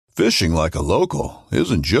Fishing like a local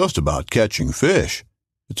isn't just about catching fish.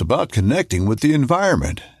 It's about connecting with the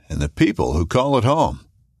environment and the people who call it home.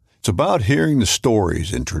 It's about hearing the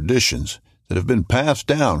stories and traditions that have been passed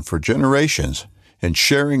down for generations and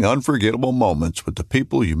sharing unforgettable moments with the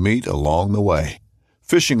people you meet along the way.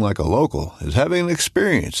 Fishing like a local is having an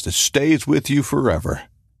experience that stays with you forever.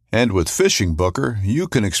 And with Fishing Booker, you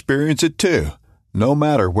can experience it too, no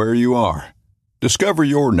matter where you are. Discover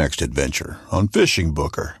your next adventure on Fishing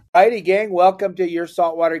Booker. Alrighty, gang, welcome to Your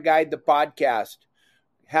Saltwater Guide, the podcast.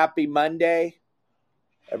 Happy Monday,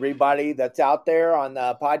 everybody that's out there on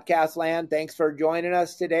the podcast land. Thanks for joining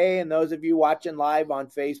us today. And those of you watching live on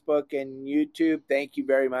Facebook and YouTube, thank you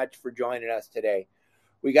very much for joining us today.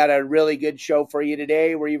 We got a really good show for you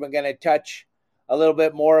today. We're even going to touch a little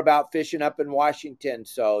bit more about fishing up in Washington.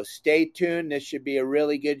 So stay tuned. This should be a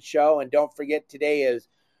really good show. And don't forget, today is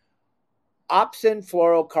Opsin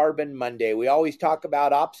Fluorocarbon Monday. We always talk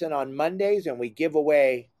about Opsin on Mondays, and we give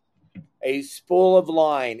away a spool of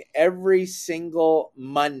line every single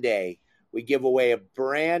Monday. We give away a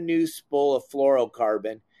brand new spool of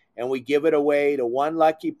fluorocarbon, and we give it away to one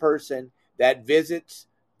lucky person that visits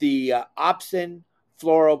the Opsin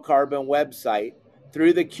Fluorocarbon website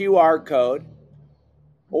through the QR code,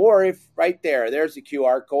 or if right there's the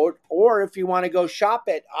QR code, or if you want to go shop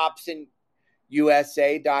at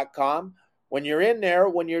opsinusa.com. When you're in there,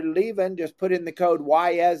 when you're leaving, just put in the code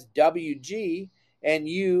YSWG, and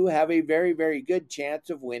you have a very, very good chance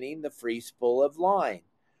of winning the free spool of line.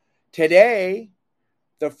 Today,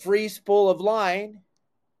 the free spool of line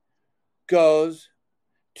goes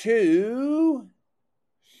to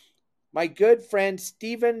my good friend,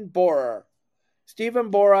 Stephen Borer. Stephen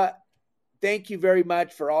Borer, thank you very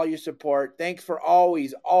much for all your support. Thanks for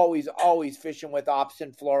always fishing with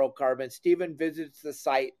Opsin Fluorocarbon. Stephen visits the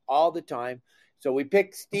site all the time. So we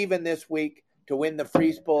picked Stephen this week to win the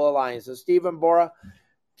free spool of line. So Stephen Borer,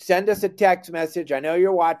 send us a text message. I know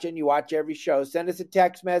you're watching. You watch every show. Send us a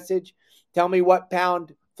text message. Tell me what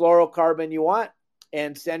pound fluorocarbon you want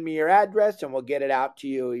and send me your address, and we'll get it out to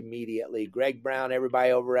you immediately. Greg Brown, everybody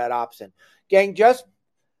over at Opsin. Gang, just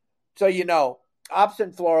so you know,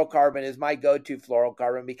 Opsin Fluorocarbon is my go-to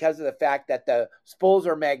fluorocarbon because of the fact that the spools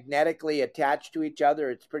are magnetically attached to each other.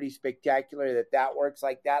 It's pretty spectacular that works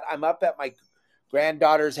like that. I'm up at my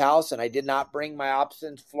granddaughter's house, and I did not bring my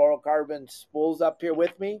Opsin Fluorocarbon spools up here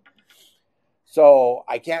with me, so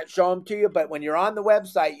I can't show them to you. But when you're on the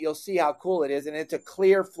website, you'll see how cool it is, and it's a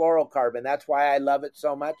clear fluorocarbon. That's why I love it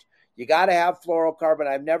so much. You got to have fluorocarbon.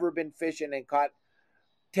 I've never been fishing and caught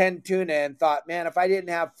 10 tuna and thought, man, if I didn't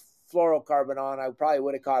have fluorocarbon on, I probably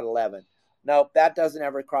would have caught 11. Nope, that doesn't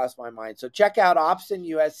ever cross my mind. So check out Opsin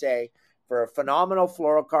USA for a phenomenal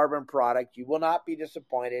fluorocarbon product. You will not be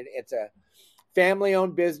disappointed. It's a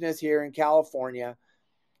family-owned business here in California.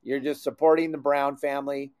 You're just supporting the Brown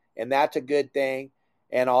family, and that's a good thing.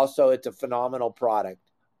 And also, it's a phenomenal product.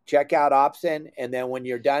 Check out Opsin, and then when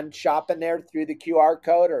you're done shopping there through the QR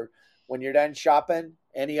code, or when you're done shopping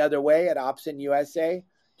any other way at Opsin USA,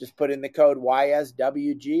 just put in the code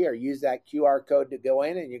YSWG or use that QR code to go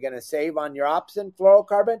in, and you're going to save on your Opsin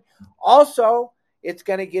Fluorocarbon. Also, it's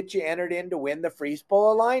going to get you entered in to win the free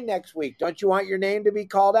spool of line next week. Don't you want your name to be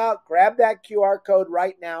called out? Grab that QR code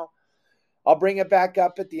right now. I'll bring it back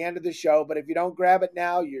up at the end of the show, but if you don't grab it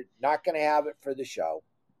now, you're not going to have it for the show.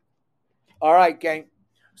 All right, gang.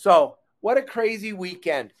 So what a crazy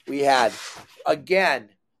weekend we had. Again,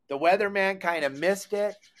 the weatherman kind of missed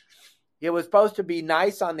it. It was supposed to be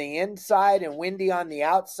nice on the inside and windy on the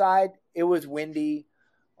outside. It was windy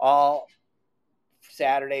all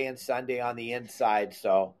Saturday and Sunday on the inside.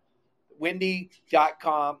 So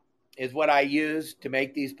windy.com is what I use to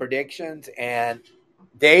make these predictions. And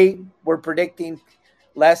they were predicting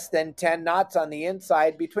less than 10 knots on the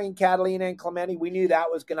inside between Catalina and Clemente. We knew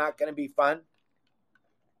that was not going to be fun.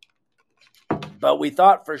 But we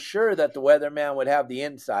thought for sure that the weatherman would have the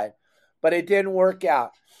inside. But it didn't work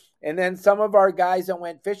out. And then some of our guys that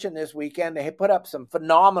went fishing this weekend, they put up some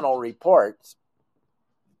phenomenal reports.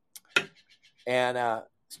 And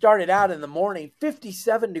started out in the morning,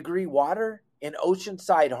 57-degree water in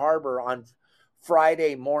Oceanside Harbor on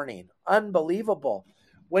Friday morning. Unbelievable.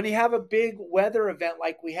 When you have a big weather event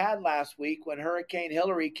like we had last week, when Hurricane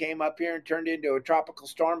Hillary came up here and turned into a tropical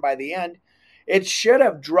storm by the end, it should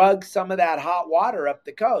have drugged some of that hot water up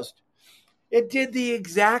the coast. It did the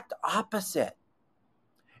exact opposite.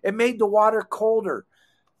 It made the water colder.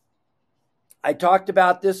 I talked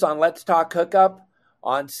about this on Let's Talk Hookup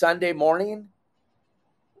on Sunday morning.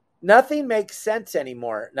 Nothing makes sense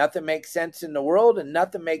anymore. Nothing makes sense in the world, and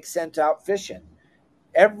nothing makes sense out fishing.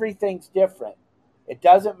 Everything's different. It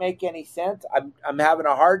doesn't make any sense. I'm having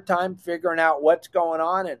a hard time figuring out what's going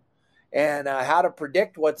on and how to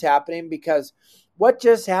predict what's happening, because what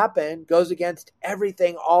just happened goes against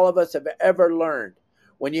everything all of us have ever learned.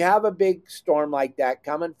 When you have a big storm like that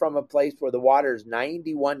coming from a place where the water is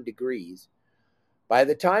 91 degrees, by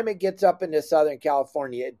the time it gets up into Southern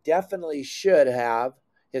California, it definitely should have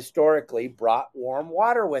historically brought warm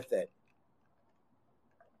water with it.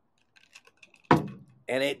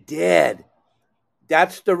 And it did.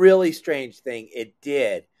 That's the really strange thing. It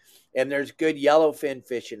did. And there's good yellowfin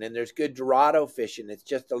fishing and there's good Dorado fishing. It's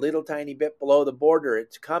just a little tiny bit below the border.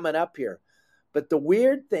 It's coming up here. But the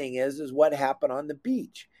weird thing is what happened on the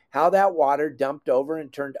beach. How that water dumped over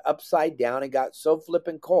and turned upside down and got so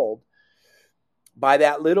flippin' cold by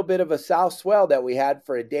that little bit of a south swell that we had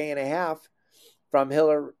for a day and a half from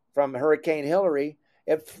Hurricane Hillary.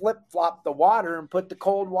 It flip-flopped the water and put the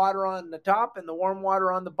cold water on the top and the warm water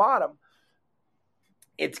on the bottom.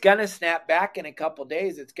 It's going to snap back in a couple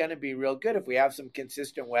days. It's going to be real good if we have some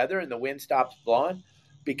consistent weather and the wind stops blowing,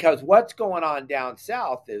 because what's going on down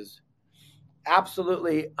south is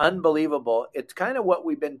absolutely unbelievable. It's kind of what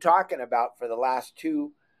we've been talking about for the last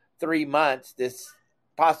 2-3 months, this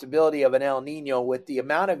possibility of an El Nino, with the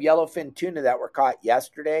amount of yellowfin tuna that were caught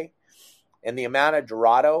yesterday and the amount of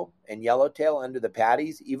Dorado and yellowtail under the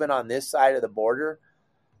patties, even on this side of the border,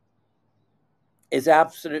 is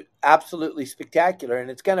absolutely spectacular.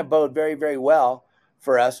 And it's going to bode very, very well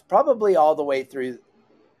for us, probably all the way through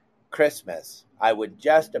Christmas. I would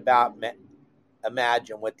just about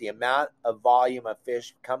imagine, with the amount of volume of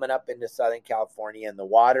fish coming up into Southern California and the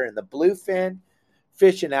water, and the bluefin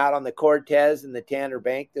fishing out on the Cortez and the Tanner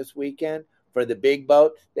Bank this weekend for the big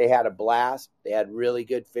boats. They had a blast. They had really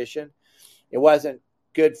good fishing. It wasn't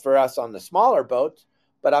good for us on the smaller boats,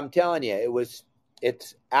 but I'm telling you,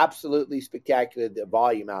 it's absolutely spectacular, the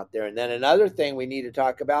volume out there. And then another thing we need to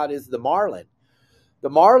talk about is the marlin. The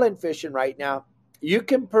marlin fishing right now, you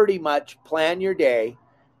can pretty much plan your day,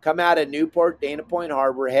 come out of Newport, Dana Point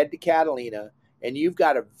Harbor, head to Catalina, and you've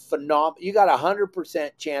got a 100%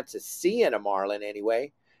 chance of seeing a marlin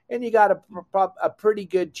anyway, and you got a pretty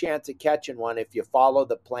good chance of catching one if you follow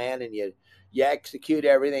the plan and you execute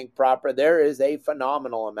everything proper. There is a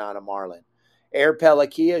phenomenal amount of marlin. Air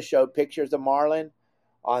Pelikia showed pictures of marlin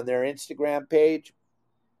on their Instagram page.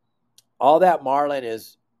 All that marlin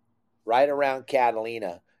is right around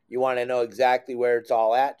Catalina. You want to know exactly where it's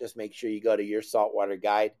all at, just make sure you go to Your Saltwater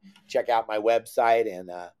Guide. Check out my website,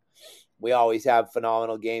 and we always have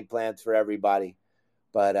phenomenal game plans for everybody.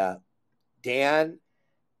 But Dan,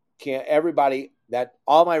 everybody,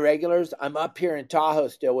 all my regulars, I'm up here in Tahoe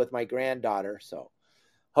still with my granddaughter. So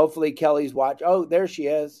hopefully Kelly's watching. Oh, there she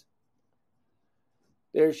is.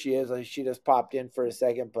 There she is. She just popped in for a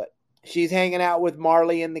second, but she's hanging out with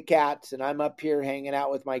Marley and the cats, and I'm up here hanging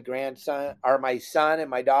out with my grandson, or my son and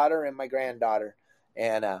my daughter and my granddaughter.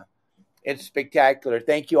 And it's spectacular.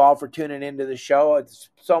 Thank you all for tuning into the show. It's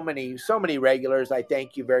so many regulars. I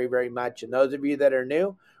thank you very, very much. And those of you that are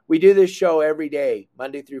new, we do this show every day,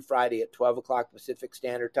 Monday through Friday at 12 o'clock Pacific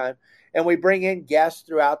Standard Time. And we bring in guests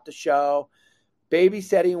throughout the show.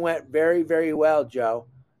 Babysitting went very, very well, Joe.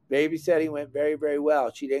 Babysitting went very, very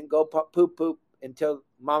well. She didn't go poop until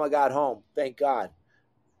Mama got home. Thank God.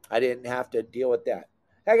 I didn't have to deal with that.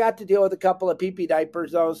 I got to deal with a couple of pee-pee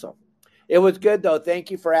diapers, though. So it was good, though.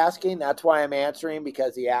 Thank you for asking. That's why I'm answering,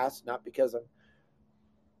 because he asked, not because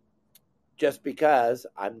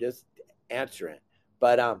I'm just answering.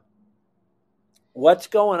 But what's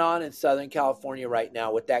going on in Southern California right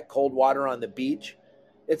now with that cold water on the beach?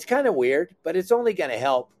 It's kind of weird, but it's only going to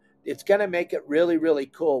help. It's going to make it really, really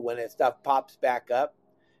cool when that stuff pops back up,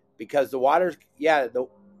 because the water's,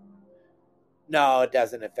 no, it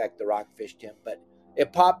doesn't affect the rockfish temp, but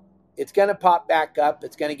it's going to pop back up.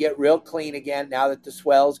 It's going to get real clean again now that the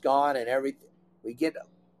swell's gone and everything. We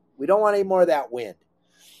don't want any more of that wind.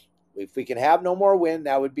 If we can have no more wind,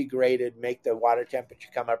 that would be great. It'd make the water temperature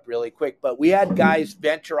come up really quick. But we had guys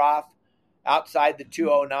venture off outside the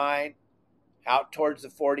 209, out towards the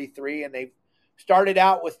 43, and they started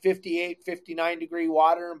out with 58, 59 degree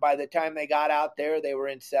water, and by the time they got out there, they were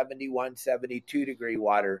in 71, 72 degree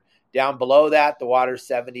water. Down below that, the water's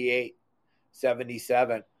 78,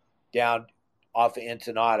 77 down off of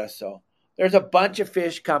Ensenada. So there's a bunch of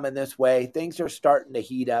fish coming this way. Things are starting to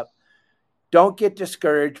heat up. Don't get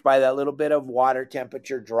discouraged by that little bit of water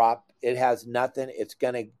temperature drop. It has nothing. It's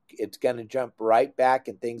gonna jump right back,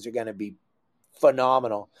 and things are gonna be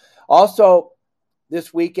phenomenal. Also,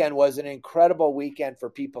 this weekend was an incredible weekend for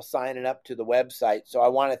people signing up to the website. So I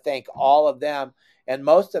want to thank all of them. And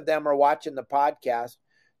most of them are watching the podcast,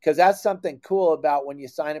 because that's something cool about when you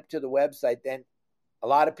sign up to the website. Then a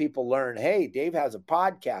lot of people learn, hey, Dave has a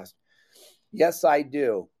podcast. Yes, I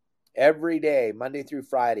do. Every day, Monday through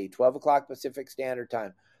Friday, 12 o'clock Pacific Standard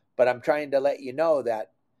Time. But I'm trying to let you know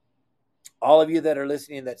that all of you that are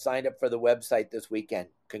listening that signed up for the website this weekend,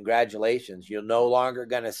 congratulations. You're no longer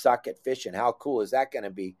going to suck at fishing. How cool is that going to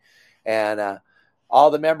be? And all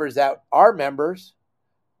the members that are members,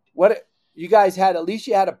 what you guys had, at least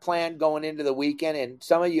you had a plan going into the weekend, and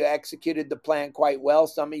some of you executed the plan quite well.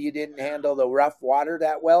 Some of you didn't handle the rough water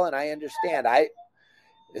that well, and I understand.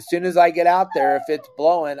 As soon as I get out there, if it's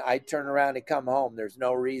blowing, I turn around and come home. There's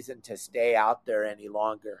no reason to stay out there any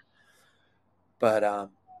longer. But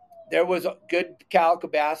there was good calico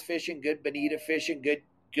bass fishing, good bonita fishing, good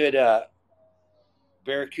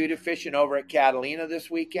barracuda fishing over at Catalina this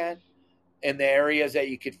weekend in the areas that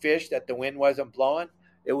you could fish that the wind wasn't blowing.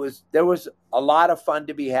 There was a lot of fun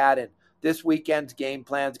to be had, and this weekend's game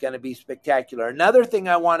plan is going to be spectacular. Another thing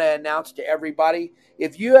I want to announce to everybody,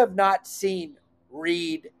 if you have not seen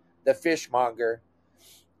Reed the Fishmonger,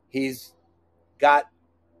 he's got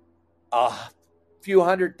a few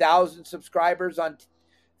 100,000 subscribers on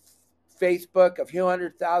Facebook, a few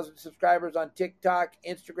 100,000 subscribers on TikTok,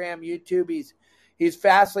 Instagram, YouTube. He's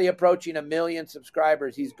fastly approaching 1 million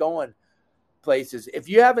subscribers. He's going places. If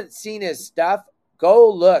you haven't seen his stuff, go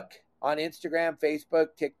look on Instagram, Facebook,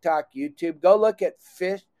 TikTok, YouTube. Go look at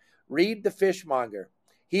Reed the Fishmonger.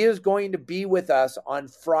 He is going to be with us on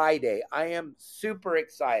Friday. I am super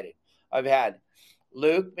excited. I've had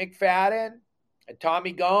Luke McFadden and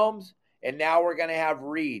Tommy Gomes, and now we're going to have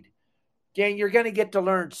Reed. Gang, you're going to get to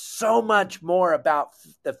learn so much more about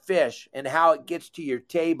the fish and how it gets to your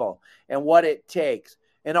table and what it takes.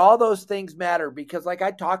 And all those things matter because, like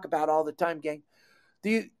I talk about all the time, gang,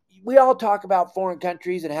 we all talk about foreign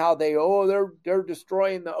countries and how they're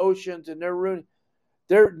destroying the oceans and they're ruining.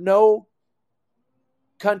 There's no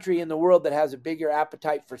country in the world that has a bigger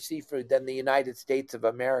appetite for seafood than the United States of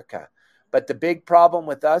America. But the big problem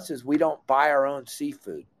with us is we don't buy our own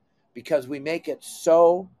seafood because we make it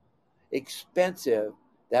so expensive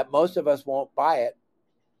that most of us won't buy it.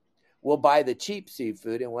 We'll buy the cheap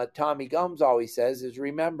seafood. And what Tommy Gomes always says is,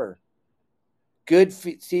 remember, good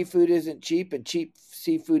seafood isn't cheap and cheap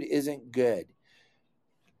seafood isn't good.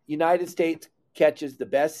 United States catches the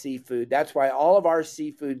best seafood. That's why all of our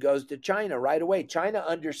seafood goes to China right away. China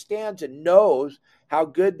understands and knows how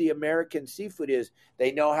good the American seafood is.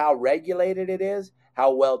 They know how regulated it is,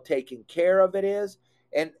 how well taken care of it is,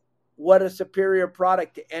 and what a superior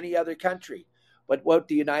product to any other country. But what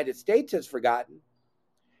the United States has forgotten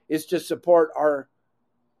is to support our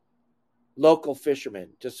local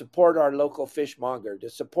fishermen, to support our local fishmonger, to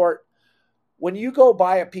support. When you go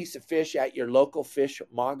buy a piece of fish at your local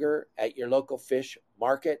fishmonger, at your local fish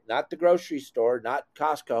market, not the grocery store, not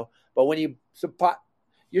Costco, but when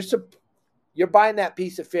you're buying that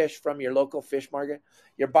piece of fish from your local fish market,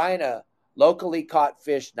 you're buying a locally caught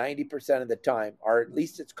fish 90% of the time, or at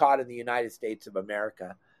least it's caught in the United States of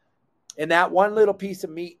America. And that one little piece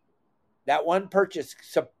of meat, that one purchase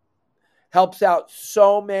helps out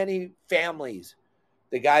so many families.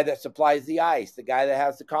 The guy that supplies the ice, the guy that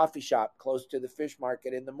has the coffee shop close to the fish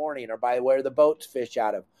market in the morning or by where the boats fish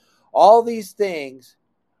out of. All these things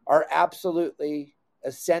are absolutely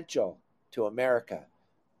essential to America.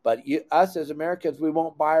 But us as Americans, we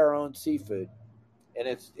won't buy our own seafood. And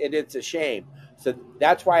it's a shame. So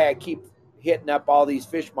that's why I keep hitting up all these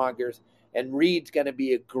fishmongers. And Reed's going to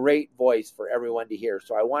be a great voice for everyone to hear.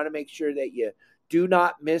 So I want to make sure that you do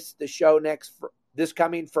not miss the show this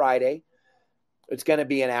coming Friday. It's going to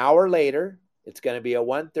be an hour later. It's going to be at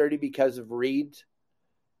 1:30 because of Reed's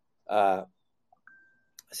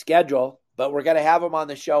schedule. But we're going to have him on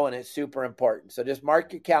the show, and it's super important. So just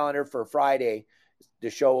mark your calendar for Friday. The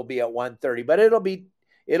show will be at 1:30. But it'll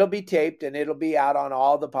be taped, and it'll be out on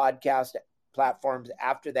all the podcast platforms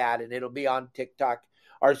after that. And it'll be on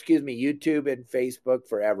YouTube and Facebook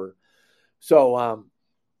forever. So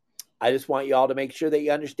I just want you all to make sure that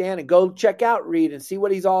you understand and go check out Reed and see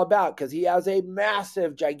what he's all about, because he has a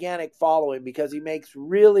massive, gigantic following because he makes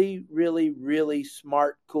really, really, really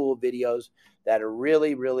smart, cool videos that are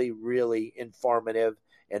really, really, really informative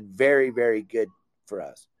and very, very good for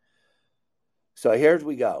us. So here's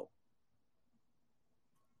we go.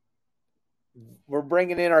 We're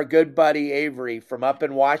bringing in our good buddy Avery from up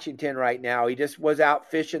in Washington right now. He just was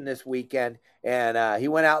out fishing this weekend, and he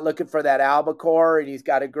went out looking for that albacore, and he's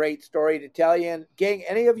got a great story to tell you. And gang,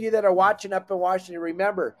 any of you that are watching up in Washington,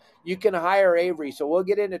 remember, you can hire Avery. So we'll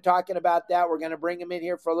get into talking about that. We're going to bring him in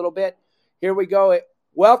here for a little bit. Here we go.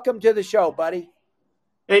 Welcome to the show, buddy.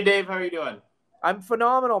 Hey, Dave. How are you doing? I'm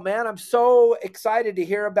phenomenal, man. I'm so excited to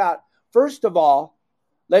hear about, first of all,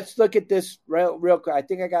 Let's look at this real quick. I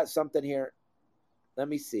think I got something here. Let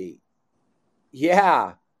me see.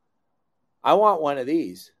 Yeah, I want one of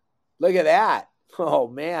these. Look at that. Oh,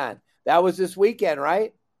 man. That was this weekend,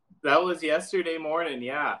 right? That was yesterday morning.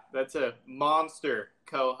 Yeah, that's a monster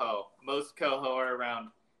coho. Most coho are around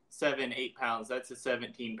 7-8 pounds. That's a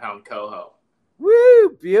 17-pound coho.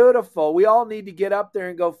 Woo, beautiful. We all need to get up there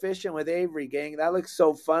and go fishing with Avery, gang. That looks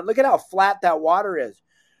so fun. Look at how flat that water is.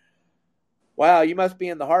 Wow, you must be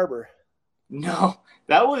in the harbor. No,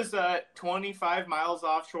 that was 25 miles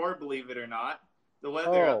offshore, believe it or not. The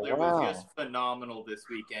weather up there was just phenomenal this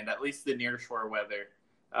weekend, at least the nearshore weather.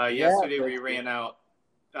 Yesterday we ran out.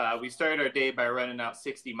 We started our day by running out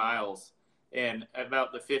 60 miles, and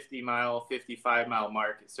about the 50-mile, 55-mile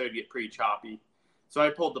mark, it started to get pretty choppy. So I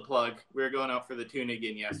pulled the plug. We were going out for the tuna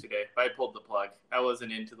again yesterday, but I pulled the plug. I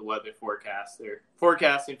wasn't into the weather forecast. They're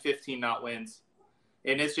forecasting 15-knot winds,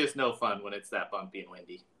 and it's just no fun when it's that bumpy and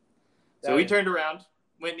windy. So we turned around,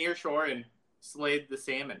 went near shore, and slayed the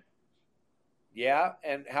salmon. Yeah,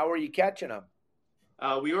 and how were you catching them?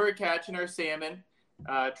 We were catching our salmon,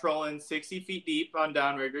 trolling 60 feet deep on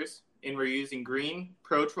downriggers, and we're using green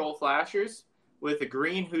Pro Troll flashers with a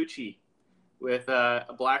green hoochie with a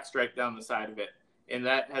black stripe down the side of it. And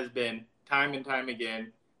that has been, time and time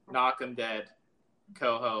again, knock 'em dead,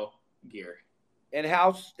 coho gear. And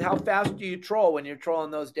how fast do you troll when you're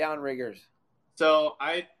trolling those downriggers? So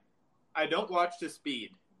I don't watch the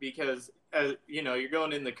speed because, you're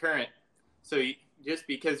going in the current. So just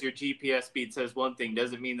because your GPS speed says one thing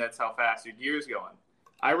doesn't mean that's how fast your gear's going.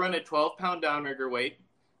 I run a 12-pound downrigger weight,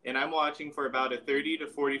 and I'm watching for about a 30 to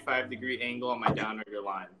 45-degree angle on my downrigger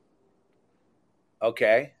line.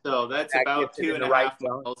 Okay. So that's about 2.5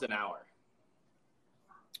 miles an hour.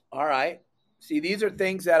 All right. See, these are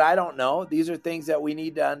things that I don't know. These are things that we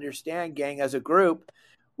need to understand, gang, as a group.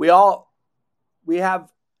 We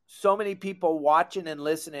have so many people watching and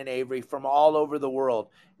listening, Avery, from all over the world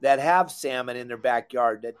that have salmon in their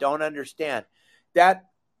backyard that don't understand. That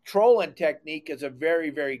trolling technique is a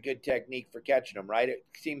very, very good technique for catching them, right? It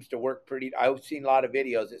seems to work I've seen a lot of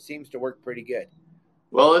videos. It seems to work pretty good.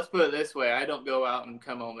 Well, let's put it this way. I don't go out and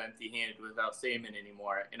come home empty-handed without salmon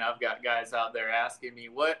anymore. And I've got guys out there asking me,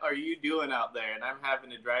 what are you doing out there? And I'm having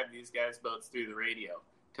to drive these guys' boats through the radio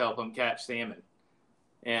to help them catch salmon.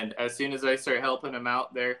 And as soon as I start helping them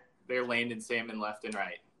out, they're landing salmon left and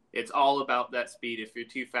right. It's all about that speed. If you're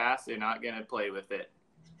too fast, they're not going to play with it.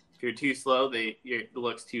 If you're too slow, it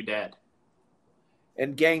looks too dead.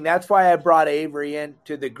 And gang, that's why I brought Avery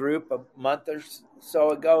into the group a month or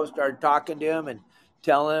so ago, started talking to him and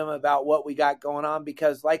telling him about what we got going on.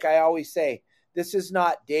 Because like I always say, this is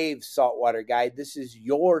not Dave's saltwater guide. This is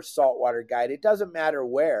your saltwater guide. It doesn't matter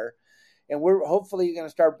where. And we're hopefully going to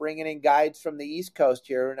start bringing in guides from the East Coast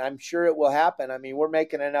here. And I'm sure it will happen. I mean, we're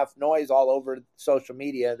making enough noise all over social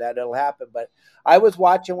media that it'll happen. But I was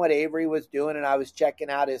watching what Avery was doing and I was checking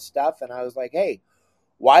out his stuff. And I was like, hey,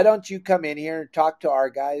 why don't you come in here and talk to our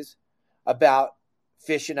guys about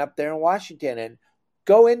fishing up there in Washington and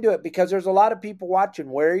go into it, because there's a lot of people watching.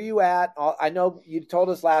 Where are you at? I know you told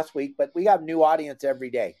us last week, but we have new audience every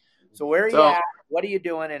day. So where are you at? What are you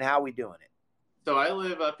doing and how are we doing it? So I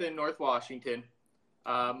live up in North Washington.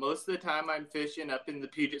 Most of the time I'm fishing up in the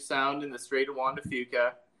Puget Sound in the Strait of Juan de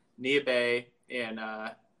Fuca, Nia Bay, and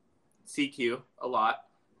CQ a lot.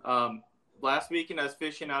 Last weekend I was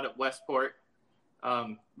fishing out at Westport.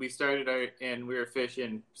 We were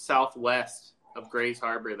fishing southwest of Grays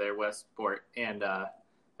Harbor there, Westport, and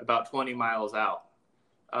about 20 miles out.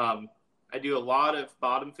 I do a lot of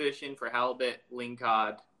bottom fishing for halibut,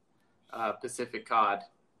 lingcod, Pacific cod,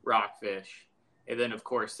 rockfish, and then, of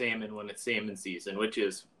course, salmon when it's salmon season,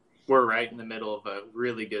 we're right in the middle of a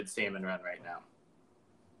really good salmon run right now.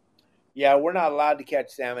 Yeah, we're not allowed to catch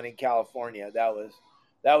salmon in California. That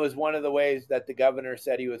was one of the ways that the governor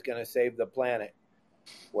said he was going to save the planet,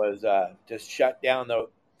 was to shut down the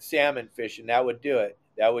salmon fishing. That would do it.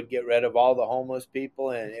 That would get rid of all the homeless people,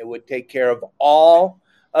 and it would take care of all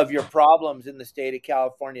of your problems in the state of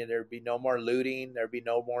California. There'd be no more looting. There'd be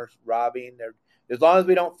no more robbing. As long as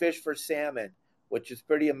we don't fish for salmon, which is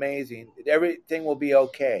pretty amazing, everything will be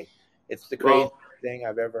okay. It's the craziest thing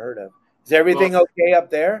I've ever heard of. Is everything okay up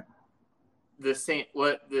there? I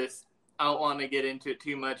don't want to get into it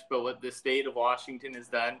too much, but what the state of Washington has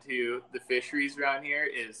done to the fisheries around here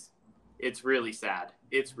it's really sad.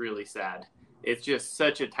 It's really sad. It's just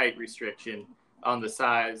such a tight restriction on the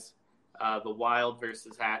size, the wild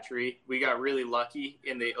versus hatchery. We got really lucky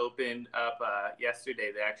and they opened up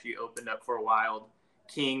yesterday. They actually opened up for wild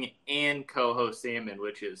king and coho salmon,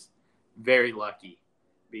 which is very lucky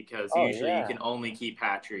because usually you can only keep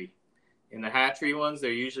hatchery. In the hatchery ones,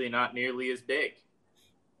 they're usually not nearly as big.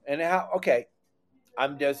 And okay,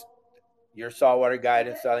 I'm just your saltwater guide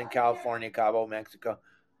in Southern California, Cabo, Mexico.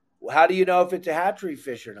 How do you know if it's a hatchery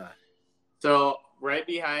fish or not? So right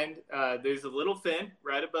behind, there's a little fin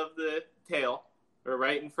right above the tail, or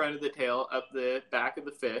right in front of the tail, up the back of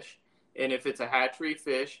the fish. And if it's a hatchery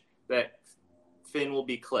fish, that fin will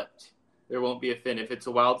be clipped. There won't be a fin. If it's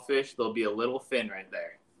a wild fish, there'll be a little fin right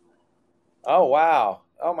there. Oh, wow.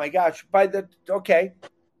 Oh, my gosh. Okay.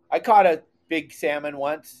 I caught a big salmon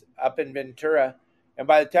once up in Ventura, and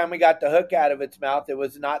by the time we got the hook out of its mouth, it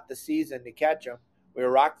was not the season to catch them. We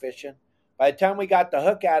were rock fishing. By the time we got the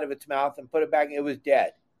hook out of its mouth and put it back, it was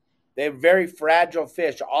dead. They're very fragile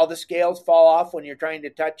fish. All the scales fall off when you're trying to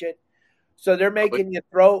touch it. So they're making you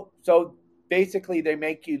throw. So basically, they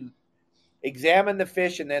make you examine the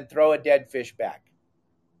fish and then throw a dead fish back.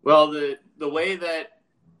 Well, the way that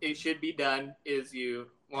it should be done is you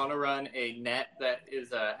want to run a net that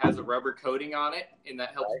has a rubber coating on it, and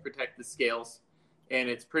that helps protect the scales. And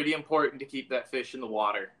it's pretty important to keep that fish in the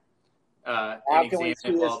water. How can we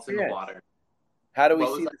see while this it's in the water. How do we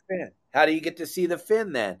see the fin? How do you get to see the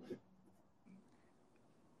fin then?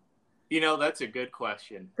 That's a good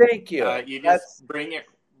question. Thank you. You just bring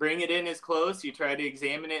it in as close. You try to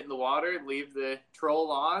examine it in the water. Leave the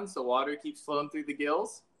troll on so water keeps flowing through the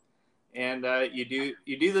gills, and you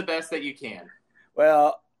do the best that you can.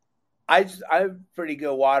 Well, I'm pretty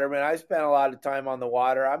good waterman. I spent a lot of time on the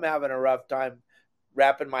water. I'm having a rough time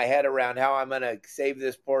wrapping my head around how I'm going to save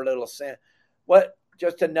this poor little sand. What?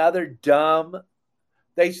 Just another dumb.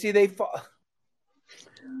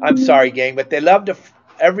 I'm sorry, gang, but they love to.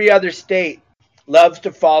 Every other state loves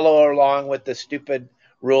to follow along with the stupid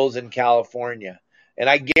rules in California, and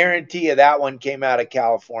I guarantee you that one came out of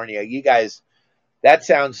California. You guys, that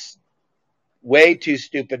sounds way too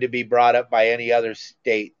stupid to be brought up by any other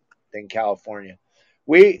state than California.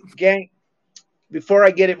 Gang, before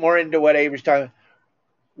I get it more into what Avery's talking,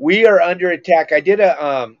 we are under attack. I did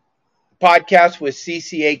a podcast with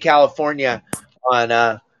CCA California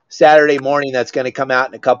on Saturday morning that's going to come out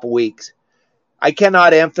in a couple weeks. I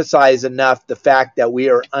cannot emphasize enough the fact that we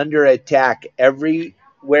are under attack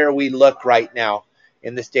everywhere we look right now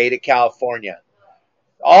in the state of California.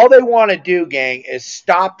 All they want to do, gang, is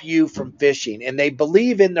stop you from fishing. And they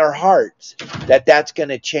believe in their hearts that that's going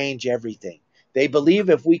to change everything. They believe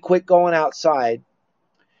if we quit going outside,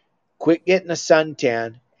 quit getting a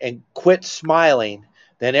suntan, and quit smiling,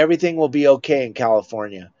 then everything will be okay in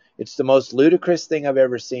California. It's the most ludicrous thing I've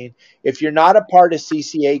ever seen. If you're not a part of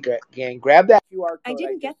CCA, gang, grab that QR code. I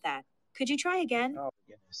didn't get that. Could you try again? Oh,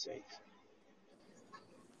 for goodness sakes.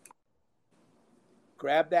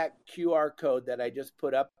 Grab that QR code that I just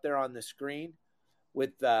put up there on the screen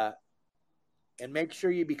and make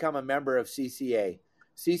sure you become a member of CCA.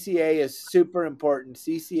 CCA is super important.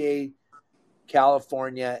 CCA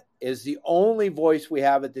California is the only voice we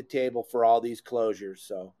have at the table for all these closures.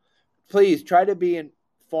 So please try to be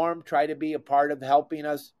informed, try to be a part of helping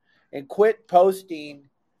us, and quit posting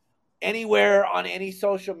anywhere on any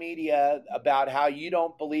social media about how you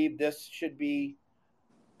don't believe this should be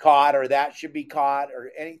caught or that should be caught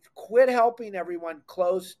or any. Quit helping everyone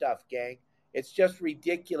close stuff, gang. It's just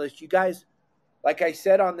ridiculous. You guys, like I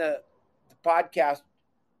said on the podcast,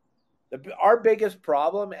 our biggest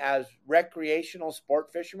problem as recreational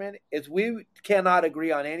sport fishermen is we cannot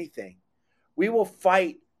agree on anything. We will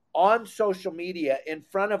fight on social media in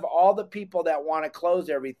front of all the people that want to close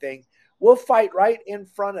everything. We'll fight right in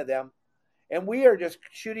front of them, and we are just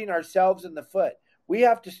shooting ourselves in the foot. We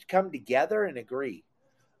have to come together and agree.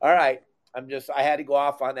 All right. I had to go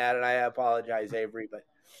off on that, and I apologize, Avery. But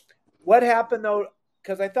what happened, though?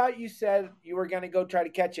 Because I thought you said you were going to go try to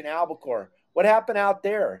catch an albacore. What happened out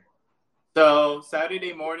there? So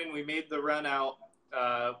Saturday morning, we made the run out.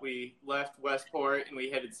 We left Westport, and we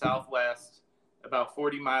headed southwest about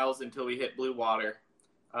 40 miles until we hit blue water,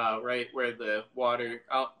 right where the water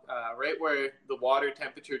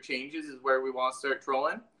temperature changes is where we want to start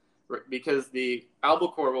trolling, because the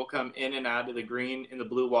albacore will come in and out of the green and the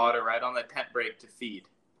blue water right on the tent break to feed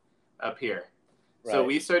up here. Right. So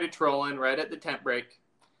we started trolling right at the tent break,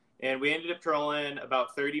 and we ended up trolling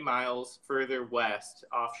about 30 miles further west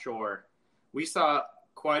offshore. We saw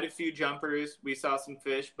quite a few jumpers. We saw some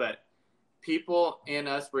fish, but people and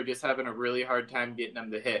us were just having a really hard time getting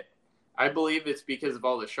them to hit. I believe it's because of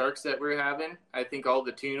all the sharks that we're having. I think all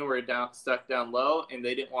the tuna were stuck down low, and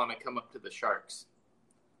they didn't want to come up to the sharks.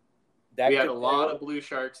 We had a lot of blue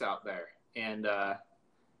sharks out there, and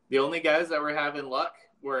the only guys that were having luck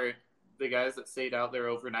were the guys that stayed out there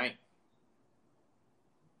overnight.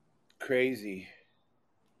 Crazy.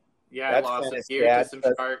 Yeah, I lost a deer to some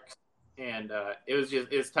sharks and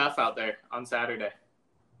it's tough out there on Saturday.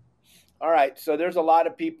 All right, so there's a lot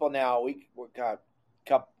of people now. We got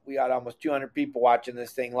almost 200 people watching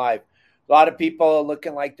this thing live. A lot of people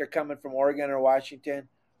looking like they're coming from Oregon or Washington.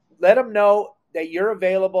 Let them know that you're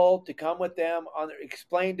available to come with them.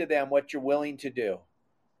 Explain to them what you're willing to do.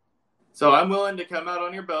 So I'm willing to come out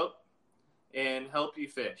on your boat and help you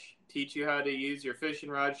fish, teach you how to use your fishing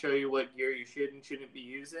rod, show you what gear you should and shouldn't be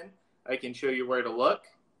using. I can show you where to look,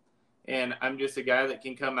 and I'm just a guy that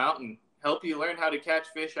can come out and help you learn how to catch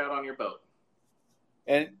fish out on your boat.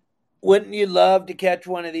 And wouldn't you love to catch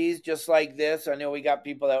one of these just like this? I know we got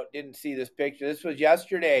people that didn't see this picture. This was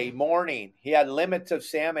yesterday morning. He had limits of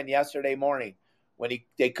salmon yesterday morning. When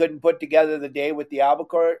they couldn't put together the day with the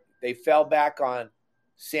albacore, they fell back on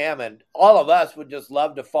salmon. All of us would just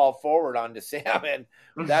love to fall forward onto salmon.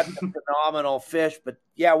 That's a phenomenal fish. But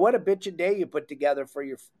yeah, what a bitchin' day you put together for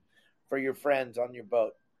your friends on your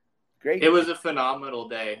boat. Great. It was a phenomenal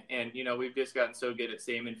day, and we've just gotten so good at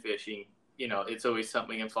salmon fishing. It's always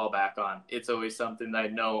something we can fall back on. It's always something that I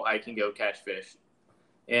know I can go catch fish,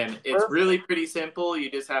 and it's really pretty simple.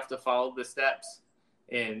 You just have to follow the steps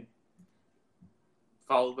and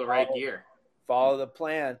follow the right gear. Follow the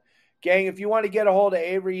plan. Gang, if you want to get a hold of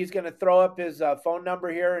Avery, he's going to throw up his phone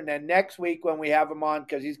number here. And then next week when we have him on,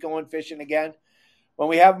 because he's going fishing again, when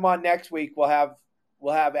we have him on next week, we'll have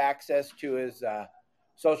access to his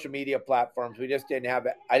social media platforms. We just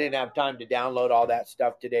I didn't have time to download all that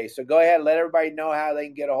stuff today. So go ahead, let everybody know how they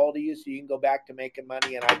can get a hold of you so you can go back to making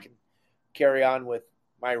money and I can carry on with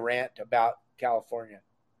my rant about California.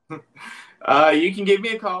 You can give me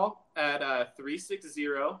a call at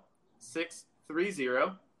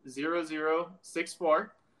 360-630-0064,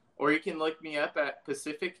 or you can look me up at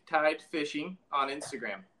Pacific Tide Fishing on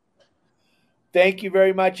Instagram. Thank you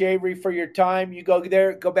very much, Avery, for your time. You go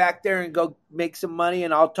back there and go make some money,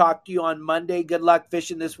 and I'll talk to you on Monday. Good luck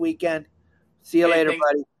fishing this weekend. See you later,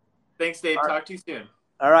 buddy. Thanks, Dave. Talk to you soon.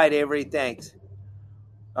 All right, Avery. Thanks.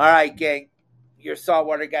 All right, gang. You're a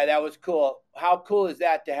saltwater guy. That was cool. How cool is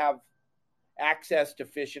that to have access to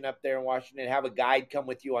fishing up there in Washington, have a guide come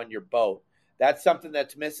with you on your boat? That's something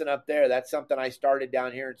that's missing up there. That's something I started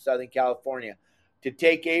down here in Southern California. To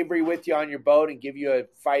take Avery with you on your boat and give you a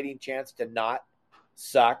fighting chance to not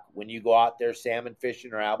suck when you go out there salmon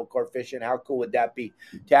fishing or albacore fishing. How cool would that be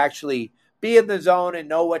to actually be in the zone and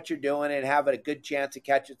know what you're doing and have a good chance of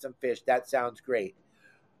catching some fish? That sounds great.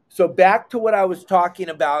 So back to what I was talking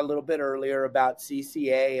about a little bit earlier about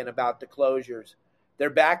CCA and about the closures.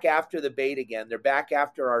 They're back after the bait again. They're back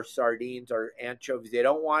after our sardines, our anchovies. They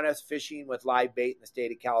don't want us fishing with live bait in the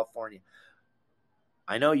state of California.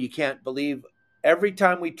 I know you can't believe every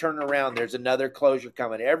time we turn around, there's another closure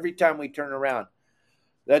coming. Every time we turn around.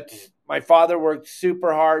 My father worked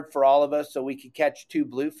super hard for all of us so we could catch 2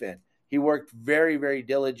 bluefin. He worked very, very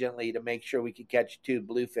diligently to make sure we could catch 2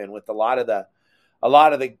 bluefin with a lot of the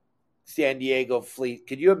San Diego fleet.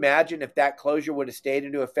 Could you imagine if that closure would have stayed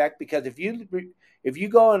into effect? Because if you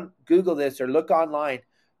go and Google this or look online,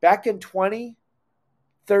 back in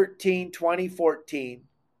 2013, 2014,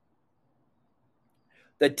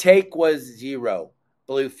 the take was 0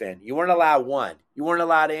 bluefin. You weren't allowed 1. You weren't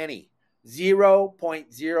allowed any.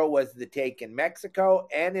 0.0 was the take in Mexico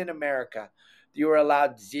and in America. You were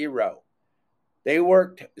allowed 0. They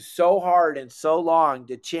worked so hard and so long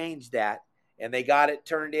to change that, and they got it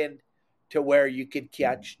turned in to where you could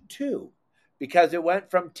catch 2, because it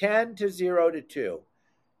went from 10 to 0 to 2,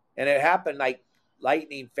 and it happened like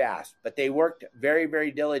lightning fast. But they worked very,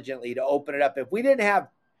 very diligently to open it up. If we didn't have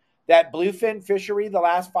that bluefin fishery the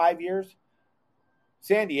last 5 years,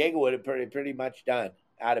 San Diego would have pretty much done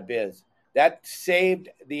out of biz. That saved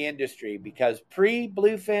the industry, because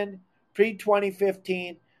pre-bluefin,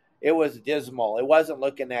 pre-2015, it was dismal. It wasn't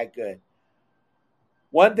looking that good.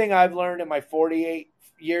 One thing I've learned in my 48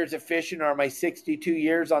 years of fishing, or my 62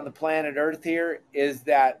 years on the planet Earth here, is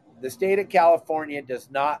that the state of California does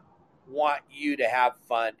not want you to have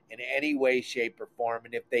fun in any way, shape, or form.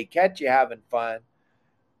 And if they catch you having fun,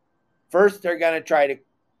 first they're going to try to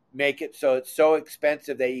make it so it's so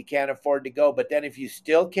expensive that you can't afford to go. But then if you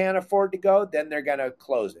still can't afford to go, then they're going to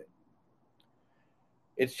close it.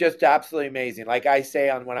 It's just absolutely amazing. Like I say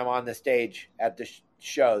when I'm on the stage at the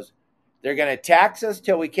shows, they're going to tax us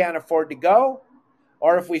till we can't afford to go.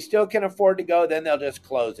 Or if we still can afford to go, then they'll just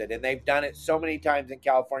close it. And they've done it so many times in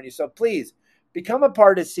California. So please become a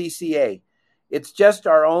part of CCA. It's just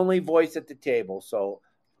our only voice at the table. So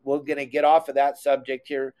we're going to get off of that subject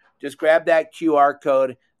here. Just grab that QR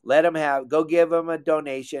code. Let them go give them a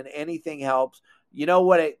donation. Anything helps. You know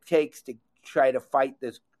what it takes to try to fight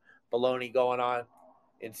this baloney going on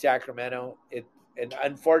in Sacramento? And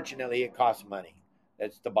unfortunately, it costs money.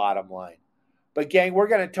 That's the bottom line. But gang, we're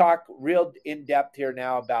going to talk real in depth here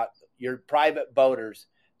now about your private boaters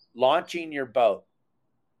launching your boat.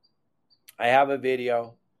 I have a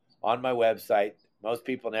video on my website. Most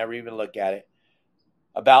people never even look at it,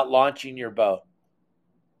 about launching your boat.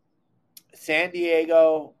 San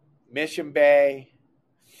Diego, Mission Bay,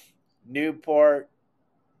 Newport,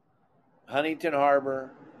 Huntington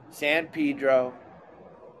Harbor, San Pedro,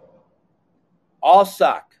 all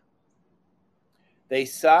suck. They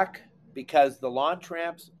suck because the launch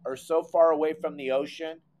ramps are so far away from the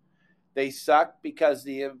ocean. They suck because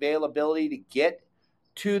the availability to get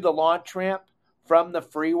to the launch ramp from the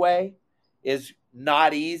freeway is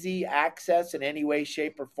not easy access in any way,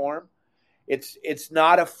 shape, or form. It's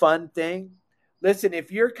not a fun thing. Listen,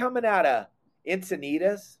 if you're coming out of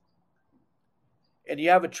Encinitas and you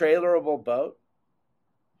have a trailerable boat,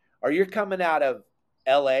 or you're coming out of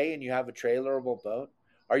LA and you have a trailerable boat,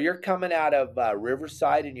 or you're coming out of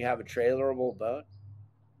Riverside and you have a trailerable boat,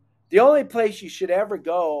 the only place you should ever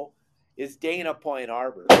go is Dana Point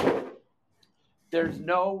Harbor. There's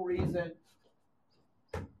no reason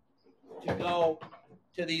to go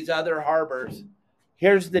to these other harbors.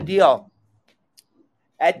 Here's the deal.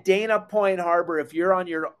 At Dana Point Harbor, if you're on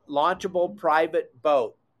your launchable private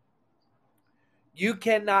boat, you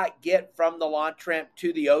cannot get from the launch ramp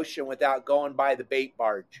to the ocean without going by the bait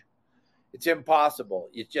barge. It's impossible.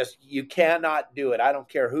 You cannot do it. I don't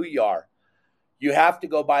care who you are. You have to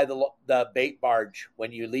go by the bait barge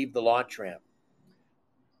when you leave the launch ramp.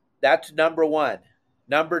 That's number one.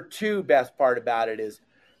 Number two, best part about it is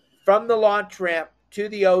from the launch ramp to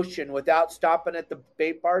the ocean without stopping at the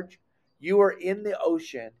bait barge, you are in the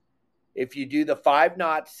ocean if you do the 5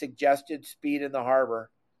 knots suggested speed in the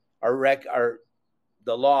harbor or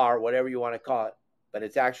the law or whatever you want to call it. But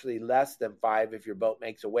it's actually less than 5 if your boat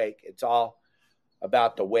makes a wake. It's all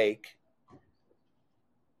about the wake.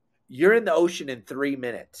 You're in the ocean in 3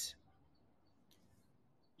 minutes.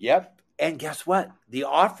 Yep. And guess what? The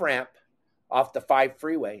off-ramp off the 5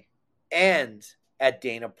 freeway ends at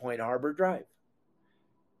Dana Point Harbor Drive.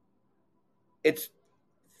 It's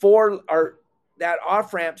that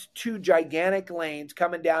off-ramp's 2 gigantic lanes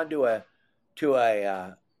coming down to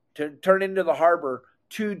turn into the harbor,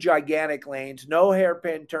 2 gigantic lanes, no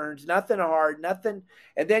hairpin turns, nothing hard, nothing.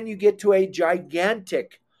 And then you get to a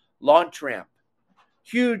gigantic launch ramp,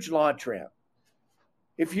 huge launch ramp.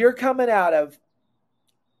 If you're coming out of,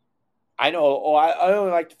 I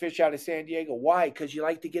only like to fish out of San Diego. Why? Because you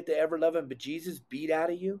like to get the ever-loving bejesus beat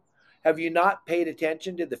out of you? Have you not paid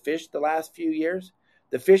attention to the fish the last few years?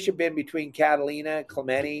 The fish have been between Catalina,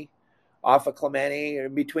 Clemente, off of Clemente, or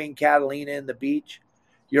between Catalina and the beach.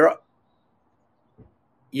 You're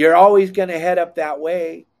always going to head up that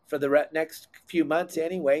way for the next few months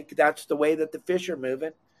anyway. That's the way that the fish are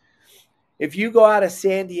moving. If you go out of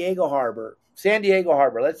San Diego Harbor,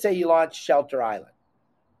 let's say you launch Shelter Island.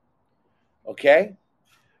 Okay?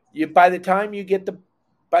 By the time you get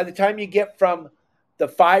from the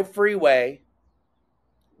 5 freeway,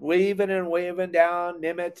 waving down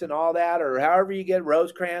Nimitz and all that, or however you get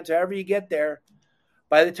Rosecrans, however you get there,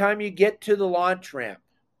 by the time you get to the launch ramp,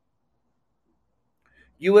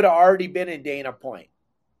 you would have already been in Dana Point.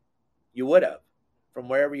 You would have, from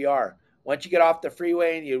wherever you are. Once you get off the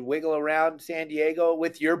freeway and you wiggle around San Diego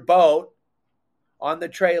with your boat on the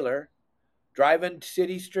trailer, driving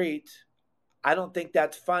city streets, I don't think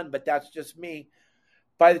that's fun, but that's just me.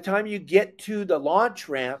 By the time you get to the launch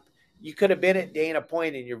ramp, you could have been at Dana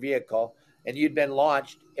Point in your vehicle and you'd been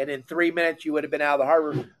launched, and in 3 minutes you would have been out of the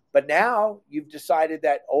harbor. But now you've decided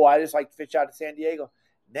that, I just like to fish out of San Diego.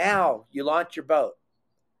 Now you launch your boat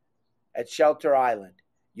at Shelter Island.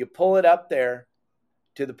 You pull it up there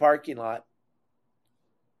to the parking lot.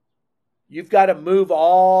 You've got to move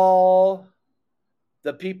all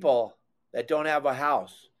the people that don't have a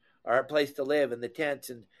house or a place to live in the tents,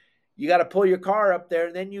 and you got to pull your car up there,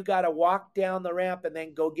 and then you got to walk down the ramp and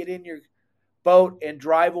then go get in your boat and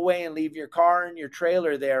drive away and leave your car and your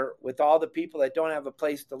trailer there with all the people that don't have a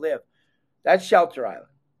place to live. That's Shelter Island.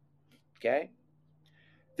 Okay?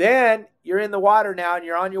 Then you're in the water now and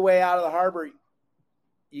you're on your way out of the harbor.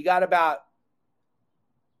 You got about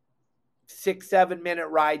 6-7 minute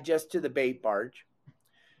ride just to the bait barge.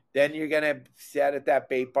 Then you're going to set at that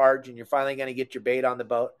bait barge and you're finally going to get your bait on the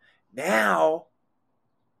boat. Now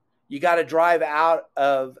you got to drive out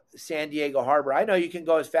of San Diego Harbor. I know you can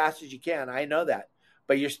go as fast as you can. I know that.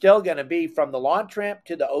 But you're still going to be from the launch ramp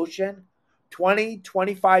to the ocean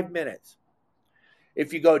 20-25 minutes.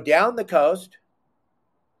 If you go down the coast,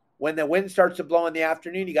 when the wind starts to blow in the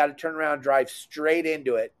afternoon, you got to turn around and drive straight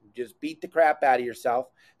into it. just beat the crap out of yourself.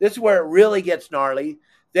 This is where it really gets gnarly.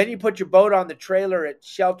 Then you put your boat on the trailer at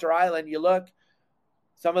Shelter Island. You look,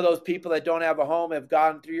 some of those people that don't have a home have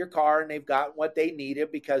gone through your car and they've gotten what they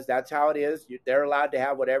needed because that's how it is. They're allowed to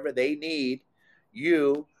have whatever they need.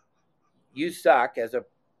 You suck as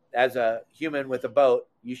a human with a boat.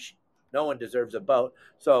 No one deserves a boat.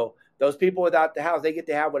 So those people without the house, they get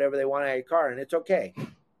to have whatever they want out of your car, and it's okay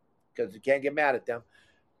because you can't get mad at them.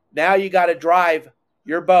 Now you got to drive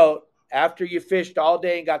your boat after you fished all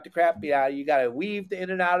day and got the crap beat out of you. You got to weave in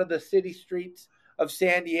and out of the city streets of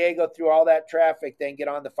San Diego through all that traffic, then get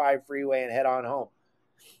on the 5 freeway and head on home.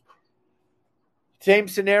 Same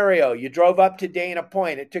scenario. You drove up to Dana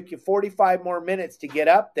Point. It took you 45 more minutes to get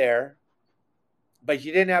up there, but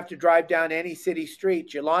you didn't have to drive down any city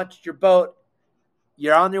streets. You launched your boat.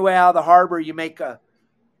 You're on your way out of the harbor. You make a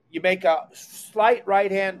slight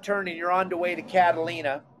right-hand turn, and you're on the way to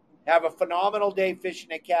Catalina. Have a phenomenal day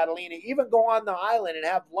fishing at Catalina. Even go on the island and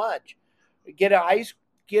have lunch. Get an ice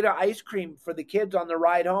cream for the kids on the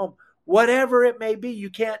ride home. Whatever it may be, you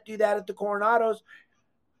can't do that at the Coronados.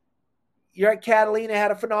 You're at Catalina,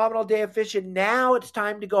 had a phenomenal day of fishing. Now it's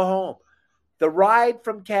time to go home. The ride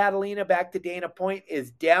from Catalina back to Dana Point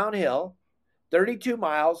is downhill, 32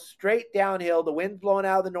 miles, straight downhill. The wind's blowing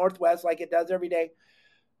out of the northwest like it does every day.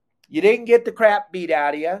 You didn't get the crap beat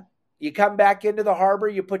out of you. You come back into the harbor,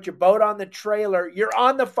 you put your boat on the trailer. You're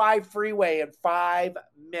on the 5 freeway in 5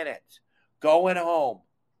 minutes, going home.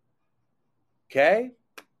 Okay?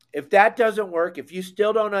 If that doesn't work, if you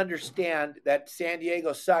still don't understand that San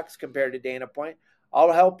Diego sucks compared to Dana Point,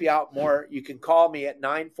 I'll help you out more. You can call me at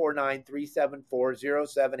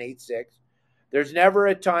 949-374-0786. There's never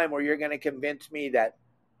a time where you're going to convince me that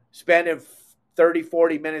spending 30,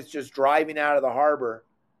 40 minutes just driving out of the harbor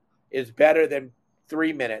is better than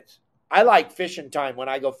 3 minutes. I like fishing time when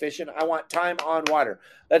I go fishing. I want time on water.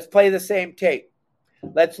 Let's play the same tape.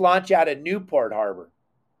 Let's launch out of Newport Harbor.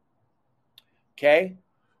 Okay?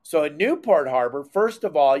 So in Newport Harbor, first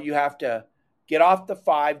of all, you have to get off the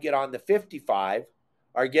 5, get on the 55,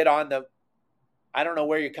 or get on the, I don't know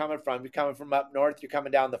where you're coming from. You're coming from up north, you're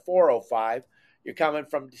coming down the 405. You're coming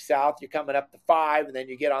from the south, you're coming up the 5, and then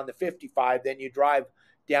you get on the 55, then you drive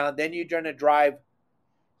down, then you're going to drive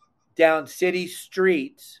down city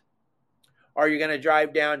streets, or you're going to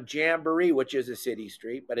drive down Jamboree, which is a city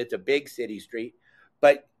street, but it's a big city street.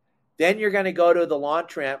 But then you're going to go to the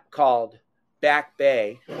launch ramp called Back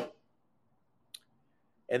Bay.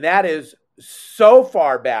 And that is so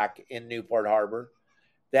far back in Newport Harbor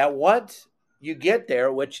that once you get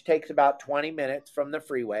there, which takes about 20 minutes from the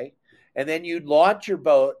freeway, and then you launch your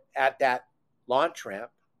boat at that launch ramp,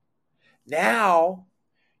 now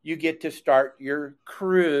you get to start your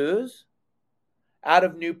cruise out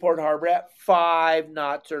of Newport Harbor at 5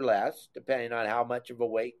 knots or less, depending on how much of a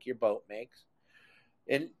wake your boat makes.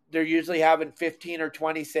 And they're usually having 15 or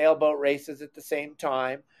 20 sailboat races at the same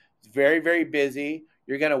time. It's very, very busy.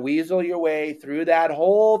 You're going to weasel your way through that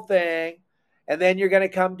whole thing. And then you're going to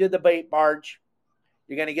come to the bait barge.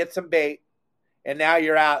 You're going to get some bait. And now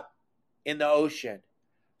you're out in the ocean.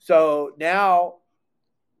 So now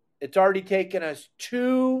it's already taken us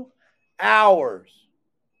 2 hours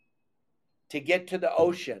to get to the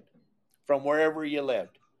ocean from wherever you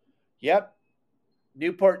lived. Yep,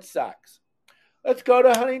 Newport sucks. Let's go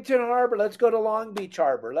to Huntington Harbor. Let's go to Long Beach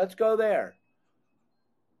Harbor. Let's go there.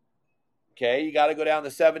 Okay, you got to go down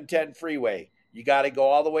the 710 freeway. You got to go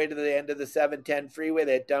all the way to the end of the 710 freeway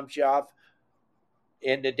that dumps you off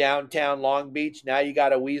into downtown Long Beach. Now you got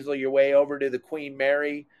to weasel your way over to the Queen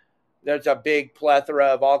Mary. There's a big plethora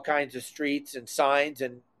of all kinds of streets and signs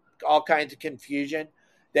and all kinds of confusion.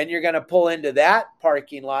 Then you're going to pull into that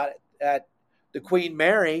parking lot at the Queen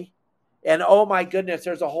Mary. And oh my goodness,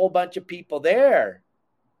 there's a whole bunch of people there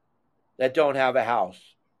that don't have a house.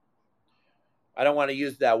 I don't want to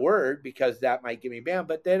use that word because that might get me banned,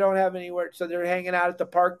 but they don't have anywhere. So they're hanging out at the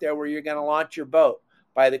park there where you're going to launch your boat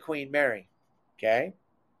by the Queen Mary. Okay?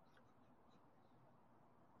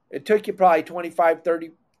 It took you probably 25,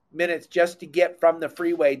 30 minutes just to get from the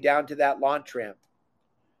freeway down to that launch ramp.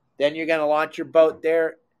 Then you're going to launch your boat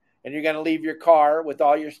there, and you're going to leave your car with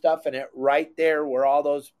all your stuff in it right there where all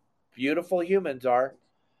those beautiful humans are.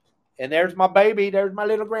 And there's my baby. There's my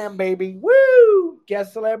little grandbaby. Woo!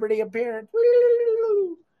 Guest celebrity appearance.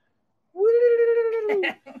 Woo! Woo!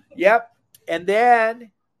 Yep. And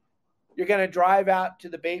then you're going to drive out to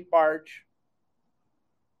the bait barge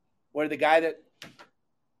where the guy that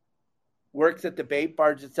works at the bait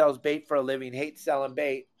barge that sells bait for a living hates selling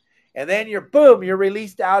bait. And then you're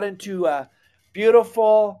released out into a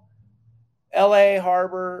beautiful LA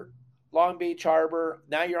harbor Long Beach Harbor.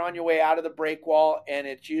 Now you're on your way out of the breakwall, and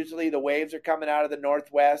it's usually the waves are coming out of the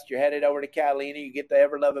northwest. You're headed over to Catalina. You get the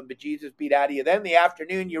ever-loving bejesus beat out of you. Then in the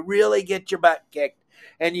afternoon, you really get your butt kicked,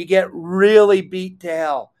 and you get really beat to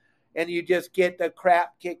hell. And you just get the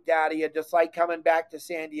crap kicked out of you, just like coming back to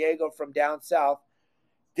San Diego from down south.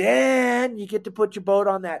 Then you get to put your boat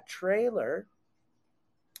on that trailer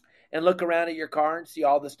and look around at your car and see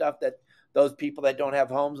all the stuff that those people that don't have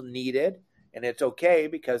homes needed. And it's okay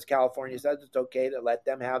because California says it's okay to let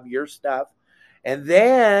them have your stuff. And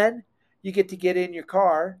then you get to get in your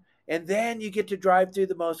car, and then you get to drive through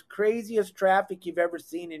the most craziest traffic you've ever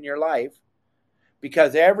seen in your life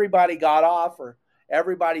because everybody got off or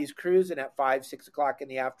everybody's cruising at 5, 6 o'clock in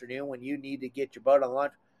the afternoon when you need to get your boat on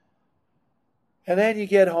lunch. And then you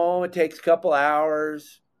get home. It takes a couple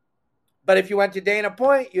hours. But if you went to Dana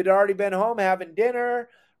Point, you'd already been home having dinner,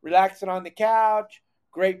 relaxing on the couch.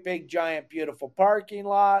 Great big giant beautiful parking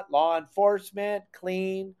lot, law enforcement,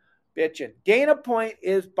 clean, bitchin'. Dana Point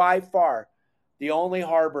is by far the only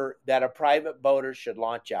harbor that a private boater should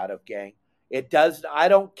launch out of, gang. It does. I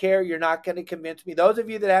don't care. You're not going to convince me. Those of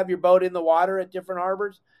you that have your boat in the water at different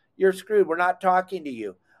harbors, you're screwed. We're not talking to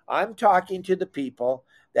you. I'm talking to the people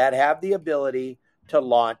that have the ability to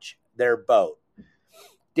launch their boat.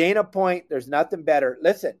 Dana Point, there's nothing better.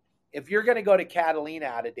 Listen, if you're going to go to Catalina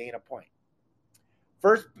out of Dana Point,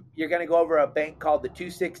 first, you're going to go over a bank called the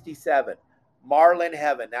 267, Marlin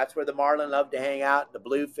Heaven. That's where the marlin love to hang out, the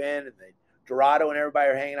bluefin and the Dorado and everybody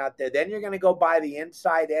are hanging out there. Then you're going to go by the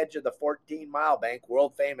inside edge of the 14-mile bank,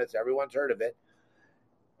 world famous. Everyone's heard of it.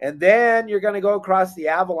 And then you're going to go across the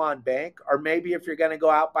Avalon Bank, or maybe if you're going to go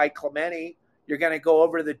out by Clemente, you're going to go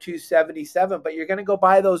over the 277, but you're going to go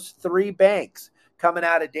by those 3 banks coming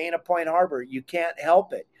out of Dana Point Harbor. You can't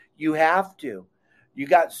help it. You have to. You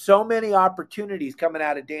got so many opportunities coming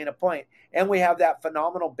out of Dana Point, and we have that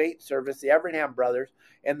phenomenal bait service, the Everingham brothers,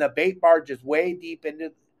 and the bait barge is way deep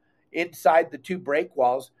inside the 2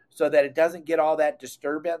 breakwalls so that it doesn't get all that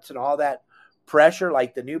disturbance and all that pressure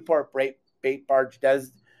like the Newport bait barge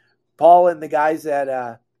does. Paul and the guys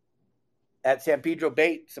at San Pedro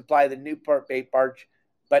Bait supply the Newport bait barge,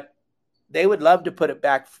 but they would love to put it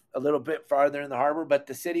back a little bit farther in the harbor, but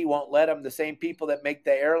the city won't let them. The same people that make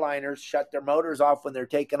the airliners shut their motors off when they're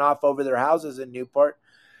taking off over their houses in Newport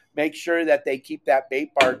make sure that they keep that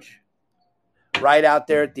bait barge right out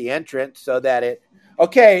there at the entrance so that it...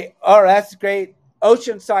 Okay, all right, that's great.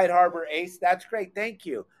 Oceanside Harbor, Ace, that's great. Thank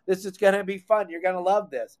you. This is going to be fun. You're going to love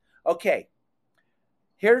this. Okay,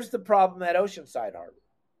 here's the problem at Oceanside Harbor.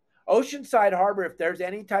 Oceanside Harbor, if there's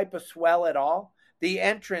any type of swell at all, the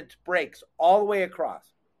entrance breaks all the way across.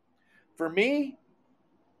 For me,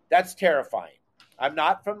 that's terrifying. I'm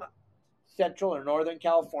not from Central or Northern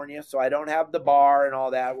California, so I don't have the bar and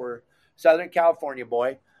all that. We're Southern California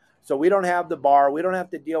boy, so we don't have the bar. We don't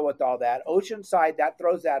have to deal with all that. Oceanside, that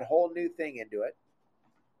throws that whole new thing into it.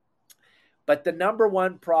 But the number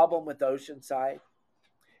one problem with Oceanside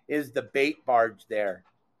is the bait barge there.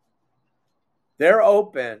 They're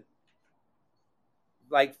open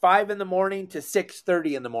like 5 in the morning to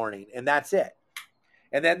 6:30 in the morning, and that's it.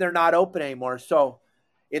 And then they're not open anymore. So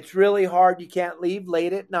it's really hard. You can't leave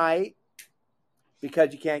late at night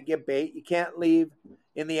because you can't get bait. You can't leave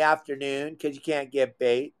in the afternoon because you can't get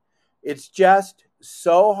bait. It's just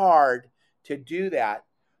so hard to do that.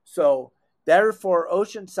 So therefore,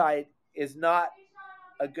 Oceanside is not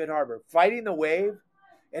a good harbor. Fighting the wave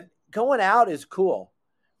and going out is cool.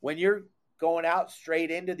 When you're going out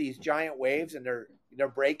straight into these giant waves and they're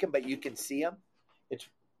breaking, but you can see them. It's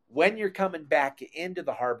when you're coming back into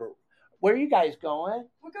the harbor. Where are you guys going?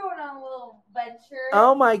 We're going on a little venture.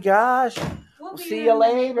 Oh my gosh. We'll see you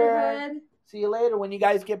later. See you later. When you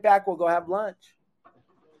guys get back, we'll go have lunch.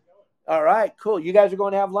 All right, cool. You guys are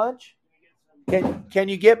going to have lunch? Can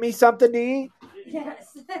you get me something to eat?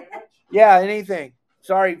 Yes. Yeah, anything.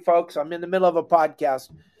 Sorry, folks. I'm in the middle of a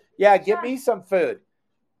podcast. Yeah, get me some food.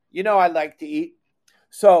 You know I like to eat.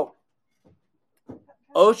 So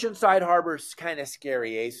Oceanside Harbor is kind of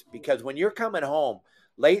scary, Ace, because when you're coming home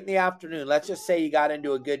late in the afternoon, let's just say you got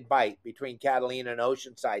into a good bite between Catalina and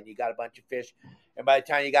Oceanside, and you got a bunch of fish, and by the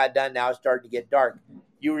time you got done, now it's starting to get dark.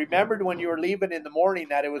 You remembered when you were leaving in the morning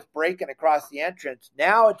that it was breaking across the entrance.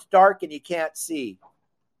 Now it's dark and you can't see.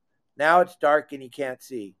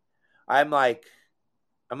 I'm like,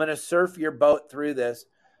 I'm going to surf your boat through this.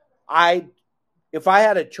 If I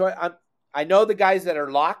had a choice, I know the guys that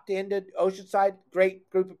are locked into Oceanside, great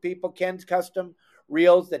group of people. Ken's Custom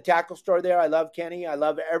Reels, the tackle store there. I love Kenny. I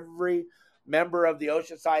love every member of the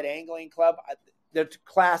Oceanside Angling Club. It's a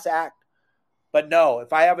class act. But no,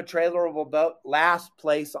 if I have a trailerable boat, last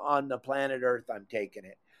place on the planet Earth, I'm taking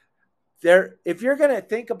it. If you're going to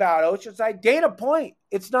think about Oceanside, Dana Point,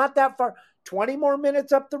 it's not that far. 20 more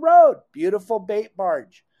minutes up the road. Beautiful bait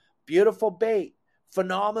barge. Beautiful bait.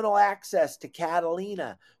 Phenomenal access to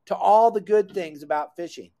Catalina, to all the good things about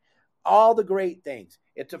fishing. All the great things.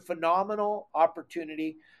 It's a phenomenal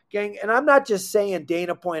opportunity, gang. And I'm not just saying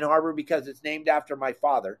Dana Point Harbor because it's named after my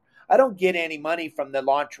father. I don't get any money from the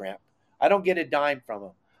launch ramp. I don't get a dime from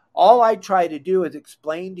them. All I try to do is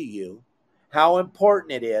explain to you how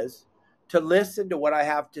important it is to listen to what I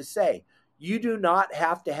have to say. You do not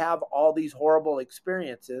have to have all these horrible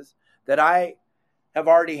experiences that I have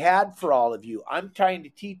already had for all of you. I'm trying to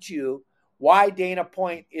teach you why Dana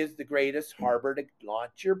Point is the greatest harbor to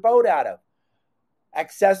launch your boat out of.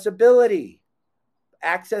 Accessibility,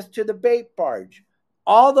 access to the bait barge,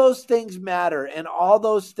 all those things matter, and all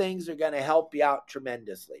those things are going to help you out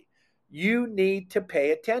tremendously. You need to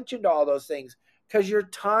pay attention to all those things because your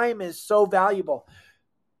time is so valuable.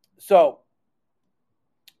 So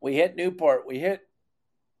we hit Newport, we hit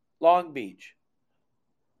Long Beach.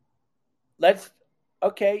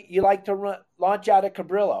 Okay, you like to launch out of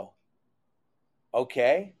Cabrillo.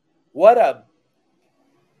 Okay, what a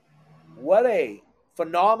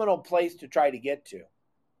phenomenal place to try to get to.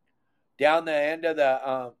 Down the end of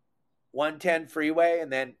the 110 freeway,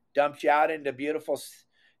 and then dumps you out into beautiful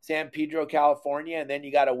San Pedro, California, and then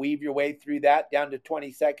you got to weave your way through that down to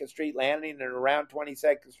 22nd Street Landing and around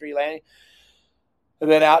 22nd Street Landing, and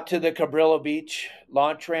then out to the Cabrillo Beach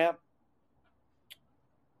launch ramp.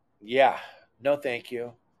 Yeah, no thank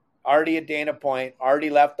you. Already at Dana Point,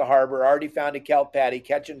 already left the harbor, already found a kelp patty,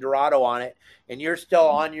 catching Dorado on it, and you're still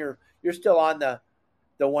on the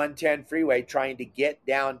 110 freeway trying to get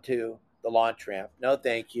down to the launch ramp. No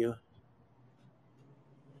thank you.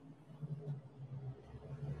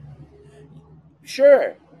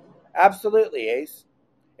 Sure, absolutely, Ace.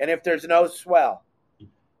 And if there's no swell,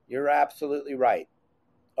 you're absolutely right.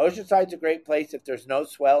 Oceanside's a great place if there's no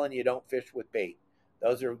swell and you don't fish with bait.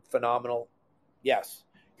 Those are phenomenal. Yes,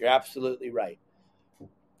 you're absolutely right.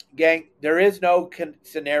 Gang, there is no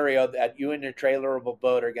scenario that you and your trailerable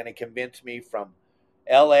boat are going to convince me from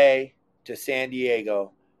LA to San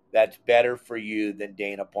Diego that's better for you than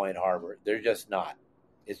Dana Point Harbor. They're just not.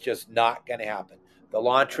 It's just not going to happen. The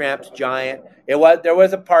launch ramp's giant. There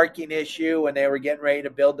was a parking issue when they were getting ready to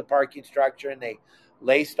build the parking structure, and they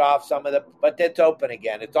laced off some of but it's open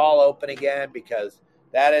again. It's all open again because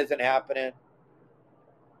that isn't happening.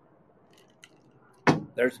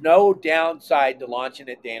 There's no downside to launching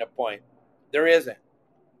at Dana Point. There isn't.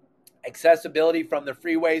 Accessibility from the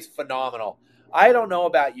freeways, phenomenal. I don't know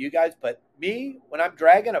about you guys, but me, when I'm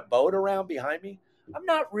dragging a boat around behind me, I'm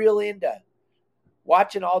not real into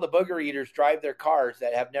watching all the booger eaters drive their cars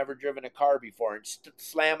that have never driven a car before and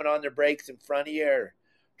slamming on their brakes in front of you or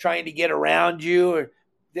trying to get around you. Or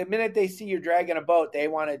the minute they see you're dragging a boat, they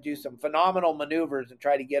want to do some phenomenal maneuvers and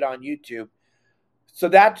try to get on YouTube. So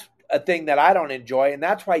that's a thing that I don't enjoy, and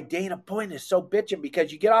that's why Dana Point is so bitching,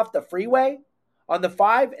 because you get off the freeway on the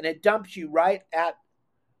 5 and it dumps you right at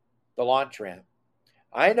the launch ramp.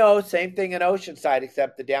 I know, same thing in Oceanside,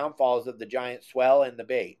 except the downfalls of the giant swell and the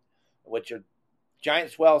bait, which are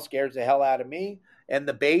giant swell scares the hell out of me, and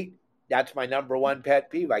the bait, that's my number one pet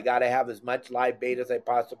peeve. I got to have as much live bait as I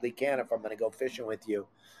possibly can if I'm going to go fishing with you.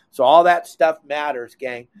 So all that stuff matters,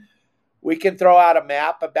 gang. We can throw out a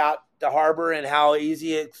map about the harbor and how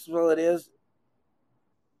easy it is.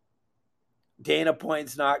 Dana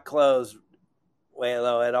Point's not closed,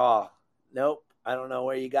 Waylo, at all. Nope. I don't know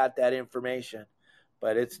where you got that information,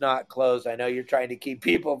 but it's not closed. I know you're trying to keep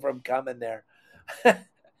people from coming there.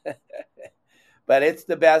 But it's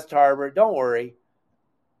the best harbor. Don't worry.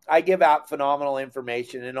 I give out phenomenal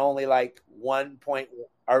information, and only like 1 point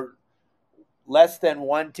or less than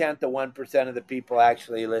 1/10 of 1% of the people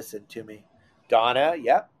actually listen to me. Donna,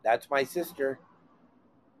 yep, that's my sister.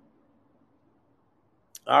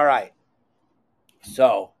 All right.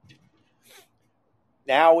 So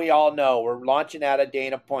now we all know we're launching out of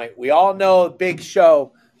Dana Point. We all know a big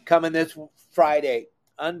show coming this Friday.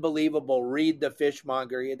 Unbelievable. Read the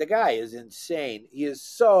Fishmonger. The guy is insane. He is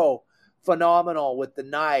so phenomenal with the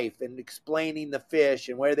knife and explaining the fish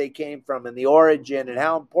and where they came from and the origin and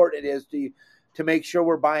how important it is to make sure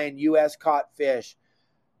we're buying U.S. caught fish.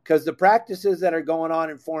 Because the practices that are going on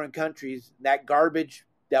in foreign countries, that garbage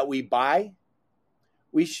that we buy,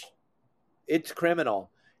 it's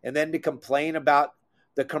criminal. And then to complain about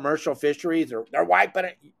the commercial fisheries, or they're wiping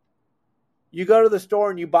it. You go to the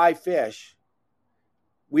store and you buy fish.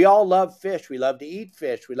 We all love fish. We love to eat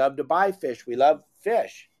fish. We love to buy fish. We love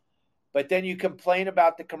fish. But then you complain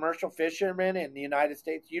about the commercial fishermen in the United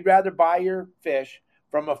States. You'd rather buy your fish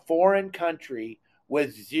from a foreign country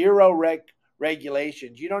with zero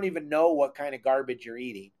regulations. You don't even know what kind of garbage you're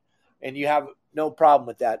eating, and you have no problem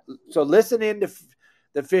with that. So listen in to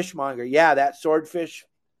the fishmonger. Yeah, that swordfish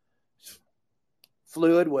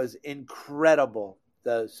fluid was incredible.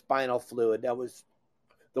 The spinal fluid. That was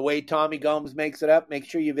the way Tommy Gomes makes it up. Make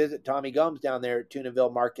sure you visit Tommy Gomes down there at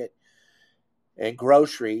Tunaville Market and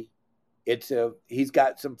Grocery. He's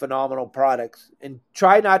got some phenomenal products. And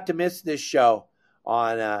try not to miss this show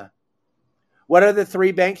on what are the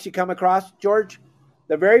 3 banks you come across, George?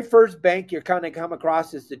 The very first bank you're going to come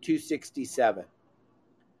across is the 267.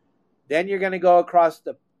 Then you're going to go across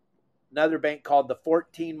another bank called the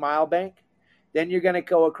 14 Mile Bank. Then you're going to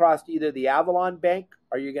go across either the Avalon Bank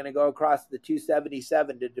or you're going to go across the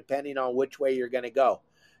 277, depending on which way you're going to go.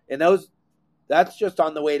 And that's just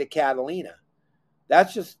on the way to Catalina.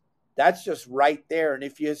 That's just right there. And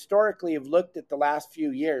if you historically have looked at the last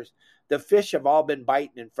few years, the fish have all been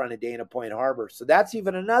biting in front of Dana Point Harbor. So that's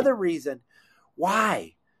even another reason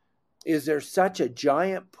why is there such a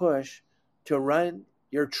giant push to run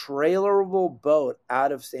your trailerable boat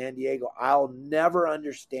out of San Diego. I'll never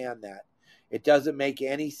understand that. It doesn't make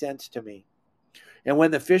any sense to me. And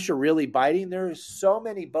when the fish are really biting, there are so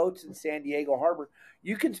many boats in San Diego Harbor,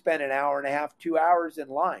 you can spend an hour and a half, 2 hours in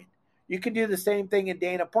line. You can do the same thing in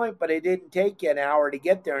Dana Point, but it didn't take you an hour to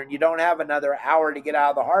get there, and you don't have another hour to get out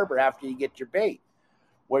of the harbor after you get your bait.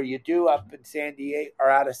 Where you do up in San Diego or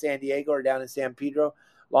out of San Diego or down in San Pedro,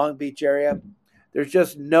 Long Beach area, there's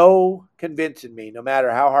just no convincing me, no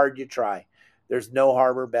matter how hard you try. There's no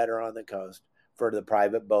harbor better on the coast for the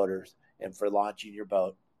private boaters and for launching your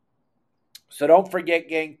boat. So don't forget,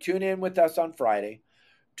 gang, tune in with us on Friday.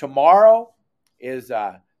 Tomorrow is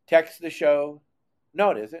Text the Show.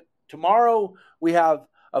 No, it isn't. Tomorrow we have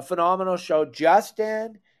a phenomenal show.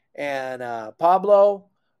 Justin and Pablo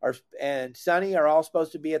and Sonny are all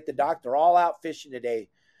supposed to be at the dock. They're all out fishing today.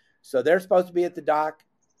 So they're supposed to be at the dock.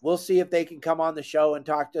 We'll see if they can come on the show and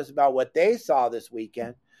talk to us about what they saw this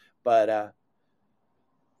weekend. But,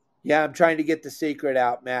 yeah, I'm trying to get the secret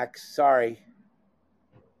out, Max. Sorry.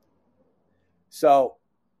 So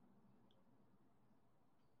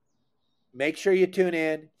make sure you tune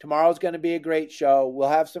in. Tomorrow's going to be a great show. We'll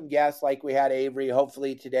have some guests like we had Avery,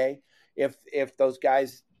 hopefully today, if those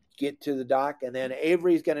guys get to the dock. And then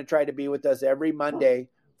Avery's going to try to be with us every Monday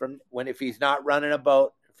if he's not running a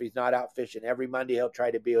boat, if he's not out fishing. Every Monday he'll try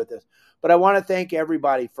to be with us. But I want to thank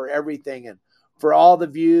everybody for everything and for all the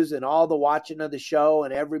views and all the watching of the show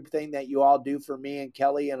and everything that you all do for me and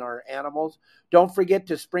Kelly and our animals. Don't forget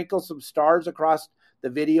to sprinkle some stars across the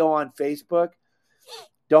video on Facebook.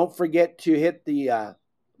 Don't forget to hit the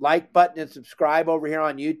like button and subscribe over here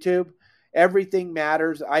on YouTube. Everything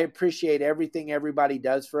matters. I appreciate everything everybody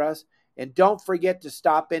does for us. And don't forget to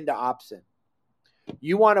stop into Opsin.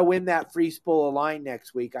 You want to win that free spool of line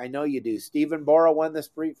next week. I know you do. Stephen Borah won this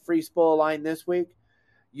free spool of line this week.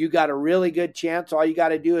 You got a really good chance. All you got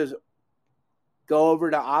to do is go over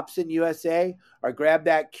to Opsin USA or grab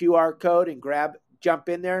that QR code and jump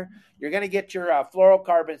in there. You're going to get your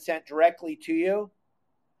fluorocarbon sent directly to you,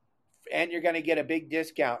 and you're going to get a big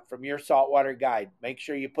discount from your saltwater guide. Make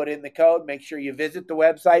sure you put in the code. Make sure you visit the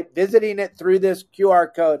website. Visiting it through this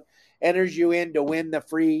QR code enters you in to win the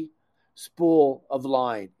free spool of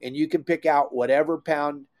line, and you can pick out whatever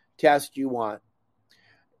pound test you want.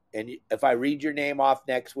 And if I read your name off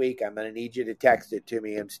next week, I'm going to need you to text it to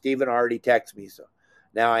me. And Steven already texted me, so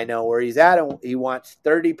now I know where he's at. He wants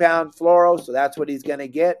 30-pound fluoro, so that's what he's going to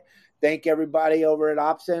get. Thank everybody over at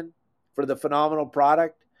Opsin for the phenomenal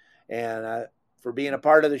product and for being a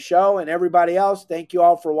part of the show. And everybody else, thank you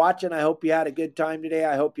all for watching. I hope you had a good time today.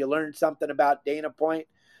 I hope you learned something about Dana Point.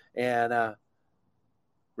 And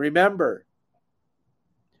remember,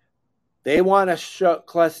 they want to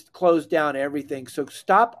close down everything. So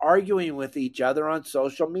stop arguing with each other on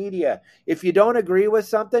social media. If you don't agree with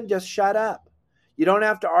something, just shut up. You don't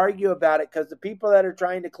have to argue about it because the people that are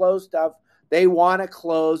trying to close stuff, they want to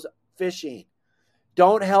close fishing.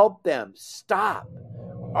 Don't help them. Stop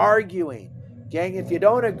arguing. Gang, if you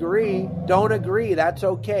don't agree, don't agree. That's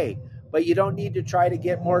okay. But you don't need to try to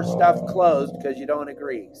get more stuff closed because you don't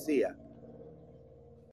agree. See ya.